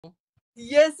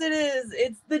Yes, it is.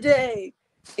 It's the day.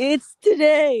 It's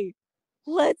today.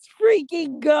 Let's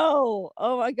freaking go.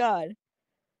 Oh my god.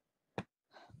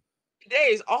 Today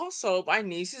is also my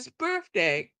niece's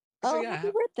birthday. So Oh, happy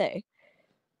yeah, birthday.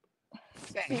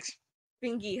 thanks.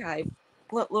 Springy hype.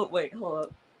 Look, wait, hold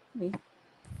up. Let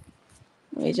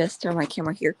me just turn my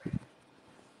camera here.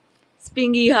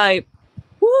 Springy hype.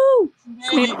 Woo!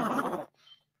 Come here.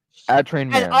 At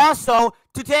Train And Man. also,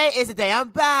 today is the day I'm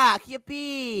back.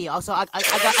 Yippee! Also,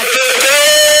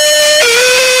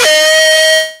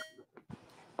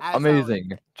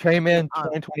 Amazing. Train Man um,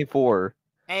 2024.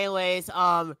 anyways,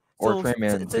 Or so Train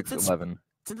Man since 611.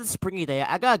 it's Springy Day,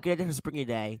 I got a good idea for Springy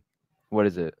Day. What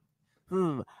is it?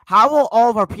 How will all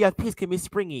of our PFPs can be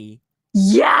springy?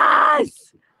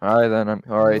 Yes! Alright then.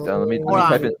 Alright then. Let me Hold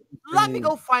type on. it. Let me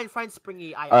go find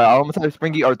Springy. I'm gonna type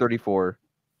Springy R34.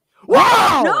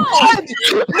 Wow! No!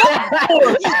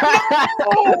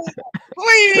 No!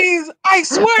 Please! I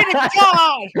swear to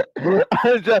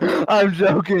God! I'm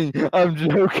joking. I'm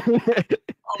joking.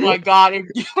 Oh my God!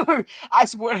 I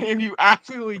swear, if you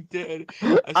actually did,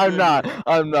 I I'm swear not. to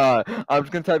I'm not. I'm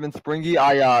just gonna type in Springy.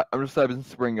 I'm just typing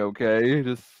Spring. Okay,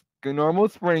 just normal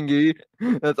Springy.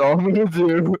 That's all I'm gonna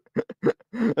do.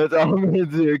 That's all I'm gonna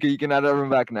do. Okay, you can add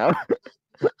everyone back now.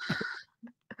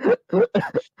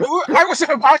 I was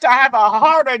about to have a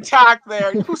heart attack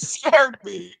there. You scared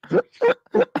me.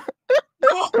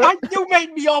 You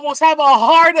made me almost have a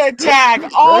heart attack.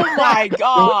 Oh my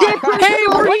God. Hey,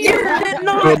 we're here! Did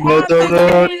not have to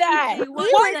say that!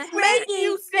 What made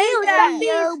you say that?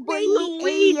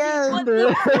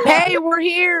 Hey, we're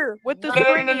here with the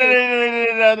Springy!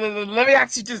 Let me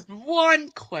ask you just one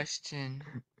question.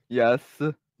 Yes.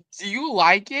 Do you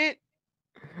like it?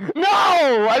 No,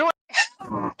 I don't.